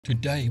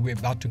Today we're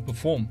about to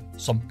perform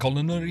some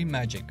culinary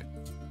magic.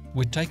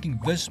 We're taking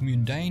this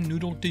mundane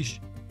noodle dish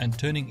and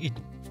turning it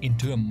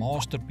into a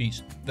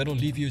masterpiece that'll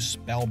leave you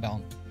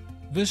spellbound.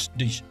 This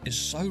dish is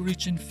so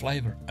rich in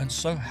flavor and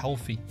so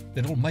healthy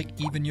that it'll make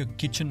even your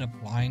kitchen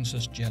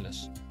appliances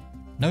jealous.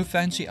 No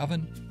fancy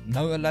oven,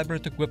 no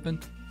elaborate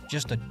equipment,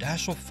 just a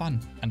dash of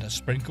fun and a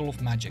sprinkle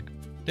of magic.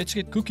 Let's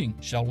get cooking,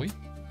 shall we?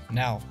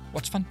 Now,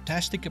 what's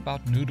fantastic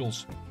about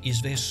noodles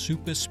is their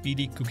super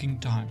speedy cooking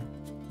time.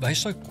 They're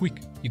so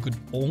quick, you could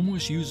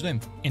almost use them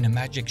in a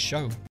magic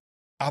show.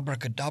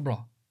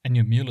 Abracadabra, and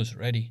your meal is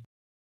ready.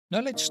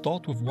 Now let's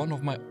start with one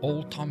of my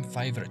all-time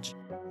favorites,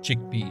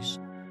 chickpeas.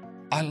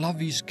 I love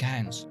these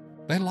cans.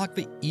 They're like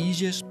the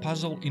easiest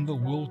puzzle in the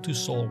world to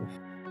solve.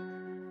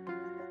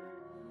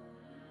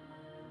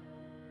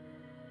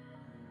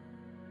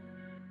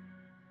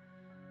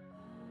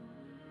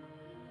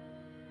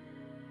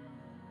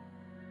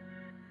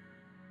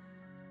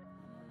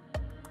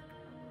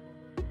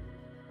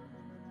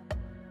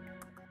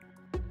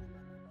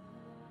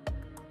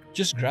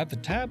 Just grab the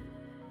tab,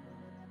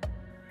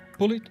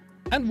 pull it,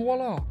 and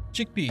voila,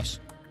 chickpeas.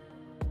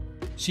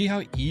 See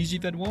how easy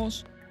that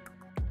was?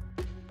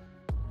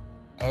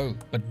 Oh,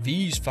 but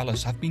these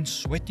fellas have been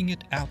sweating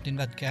it out in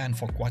that can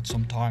for quite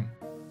some time.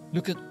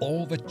 Look at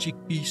all the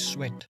chickpea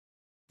sweat.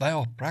 They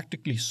are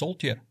practically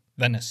saltier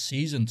than a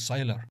seasoned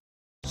sailor.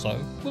 So,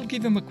 we'll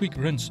give them a quick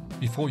rinse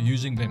before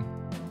using them.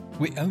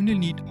 We only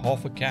need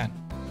half a can,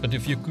 but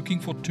if you're cooking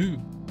for two,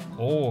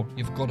 or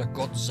you've got a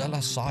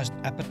Godzilla-sized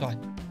appetite,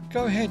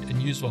 go ahead and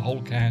use the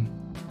whole can.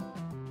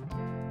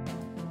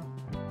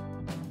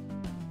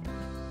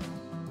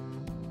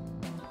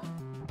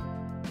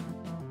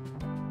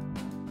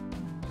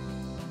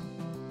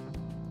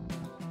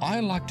 I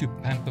like to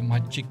pamper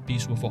my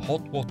chickpeas with a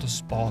hot water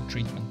spa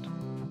treatment.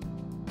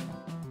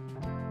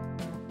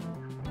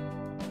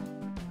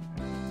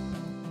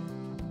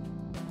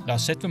 Now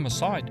set them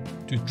aside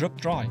to drip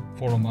dry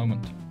for a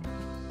moment.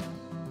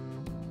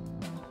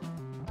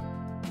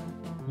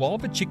 While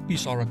the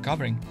chickpeas are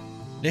recovering,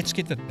 let's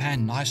get the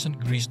pan nice and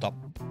greased up.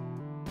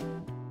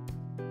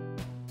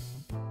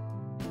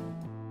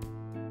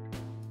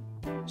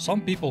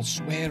 Some people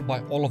swear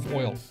by olive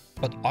oil,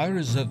 but I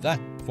reserve that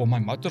for my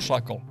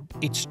motorcycle.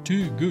 It's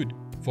too good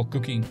for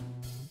cooking.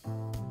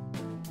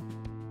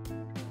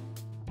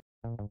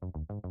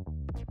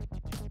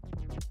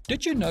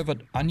 Did you know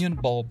that onion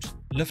bulbs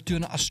live to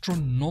an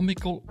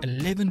astronomical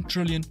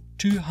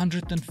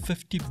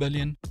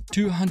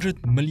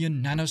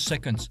 11,250,200,000,000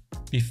 nanoseconds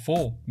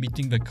before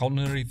meeting the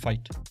culinary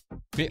fate?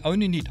 We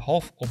only need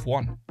half of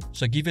one,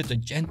 so give it a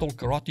gentle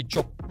karate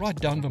chop right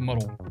down the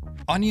middle.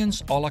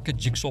 Onions are like a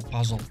jigsaw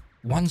puzzle.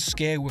 One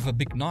scare with a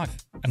big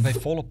knife and they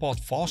fall apart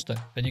faster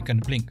than you can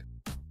blink.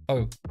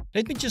 Oh,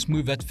 let me just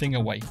move that thing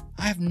away.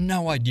 I have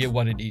no idea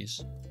what it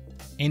is.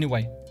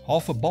 Anyway,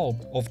 half a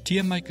bulb of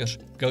tear makers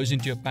goes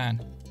into your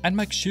pan and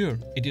make sure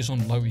it is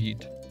on low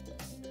heat.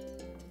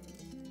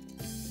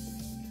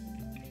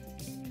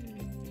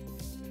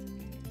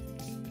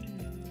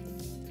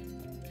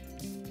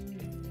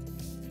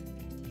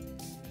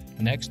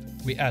 Next,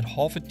 we add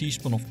half a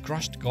teaspoon of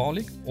crushed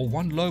garlic or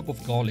one lobe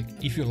of garlic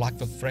if you like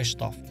the fresh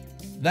stuff.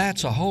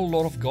 That's a whole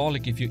lot of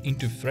garlic if you're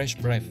into fresh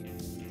breath.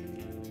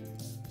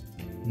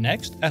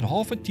 Next, add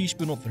half a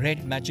teaspoon of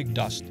red magic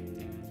dust.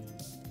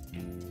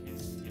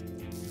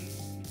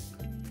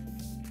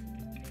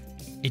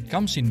 It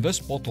comes in this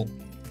bottle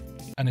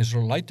and is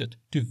related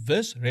to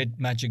this red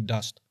magic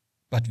dust,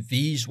 but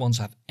these ones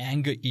have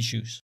anger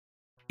issues.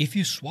 If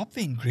you swap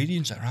the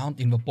ingredients around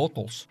in the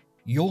bottles,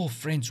 your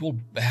friends will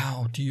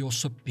bow to your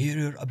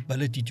superior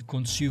ability to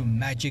consume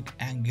magic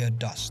anger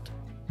dust.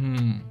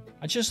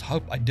 I just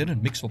hope I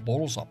didn't mix the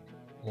bottles up,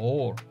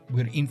 or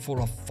we're in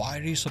for a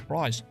fiery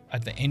surprise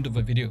at the end of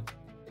the video.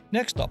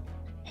 Next up,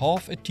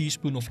 half a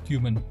teaspoon of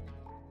cumin.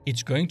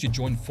 It's going to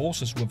join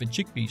forces with the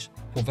chickpeas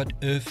for that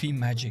earthy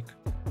magic.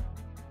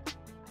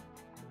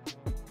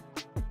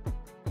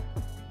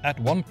 Add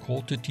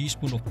 1/4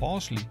 teaspoon of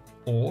parsley,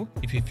 or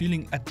if you're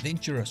feeling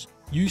adventurous,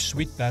 use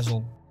sweet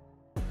basil.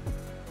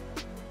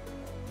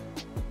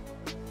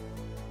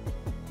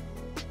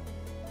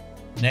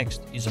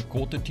 Next is a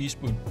 1/4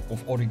 teaspoon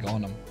of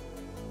oregano.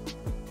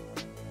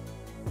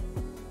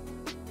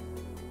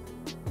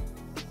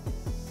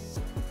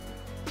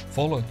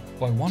 Followed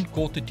by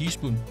 1/4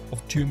 teaspoon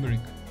of turmeric.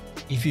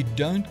 If you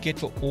don't get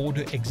the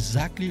order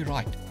exactly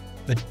right,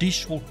 the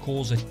dish will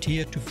cause a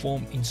tear to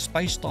form in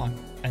space-time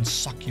and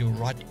suck you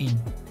right in.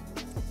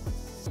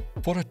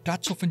 For a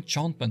touch of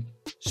enchantment,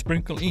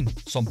 sprinkle in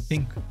some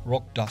pink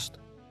rock dust.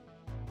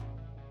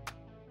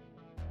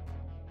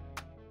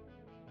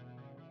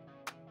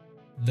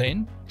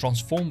 Then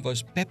transform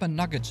those pepper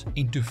nuggets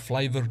into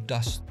flavor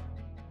dust.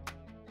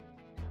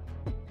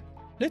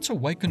 Let's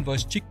awaken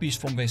those chickpeas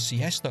from their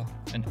siesta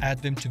and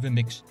add them to the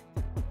mix.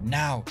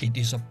 Now it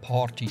is a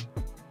party.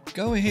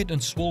 Go ahead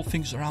and swirl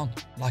things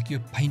around like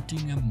you're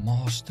painting a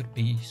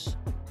masterpiece.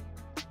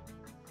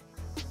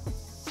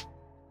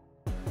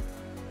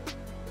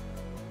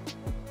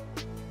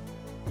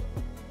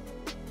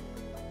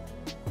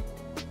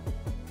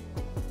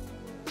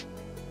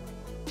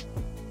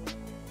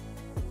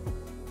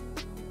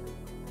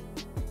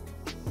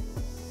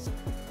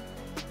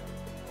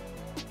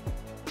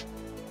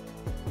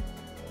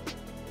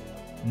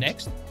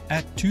 Next,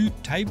 add 2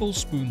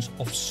 tablespoons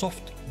of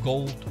soft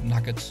gold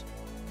nuggets.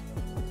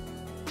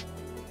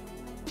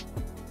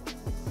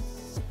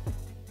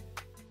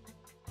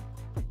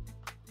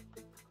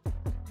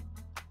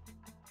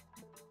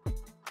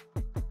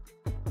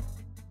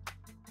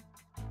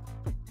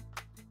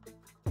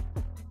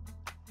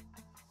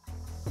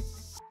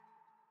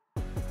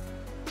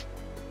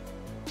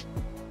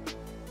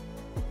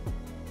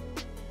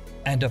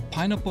 And a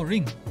pineapple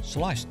ring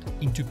sliced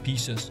into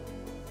pieces.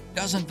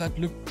 Doesn't that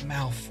look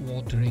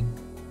mouth-watering?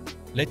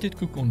 Let it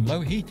cook on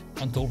low heat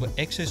until the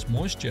excess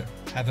moisture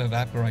have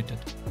evaporated.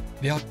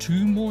 There are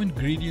 2 more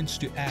ingredients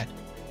to add,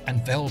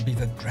 and they'll be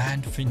the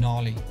grand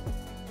finale.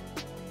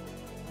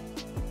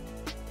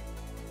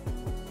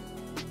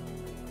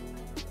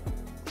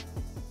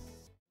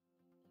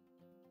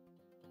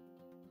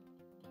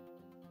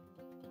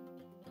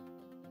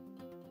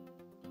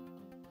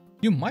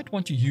 You might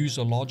want to use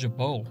a larger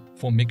bowl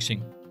for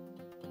mixing.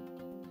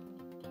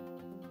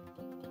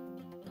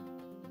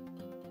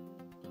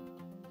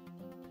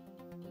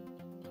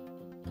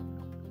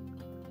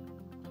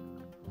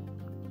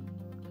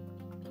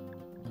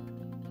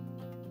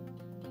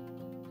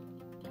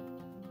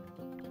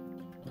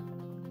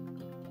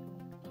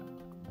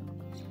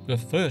 The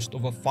first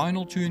of the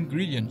final 2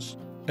 ingredients,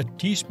 a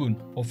teaspoon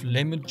of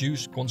lemon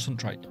juice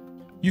concentrate.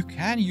 You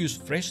can use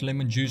fresh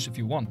lemon juice if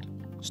you want.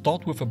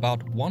 Start with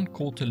about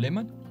 1/4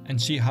 lemon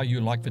and see how you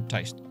like the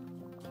taste.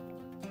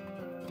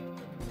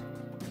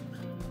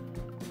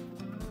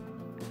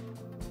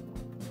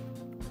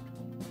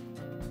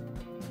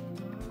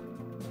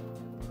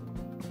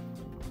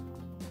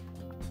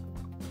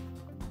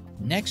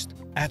 Next,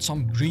 add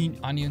some green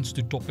onions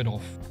to top it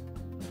off.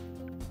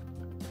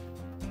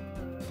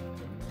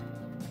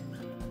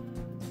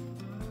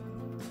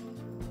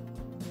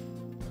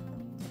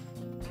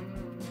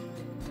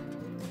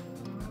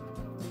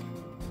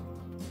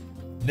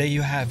 There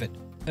you have it,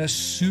 a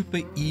super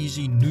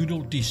easy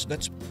noodle dish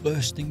that's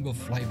bursting with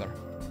flavor.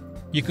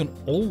 You can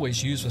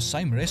always use the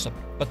same recipe,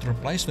 but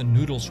replace the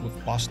noodles with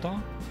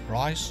pasta,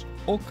 rice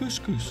or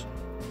couscous.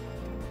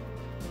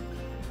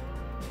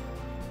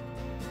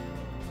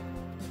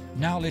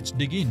 Now let's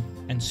dig in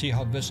and see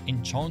how this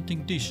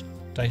enchanting dish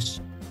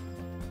tastes.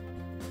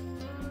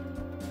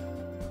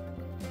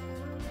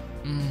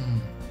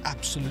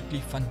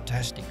 Absolutely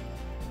fantastic.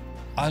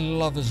 I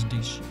love this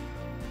dish.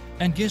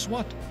 And guess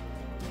what?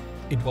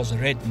 It was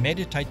red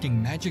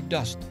meditating magic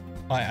dust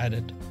I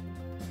added.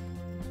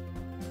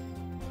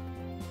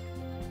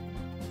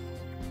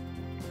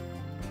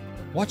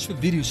 Watch the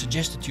video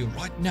suggested to you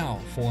right now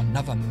for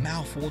another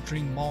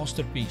mouth-watering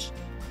masterpiece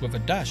with a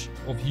dash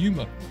of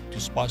humor to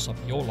spice up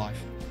your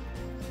life.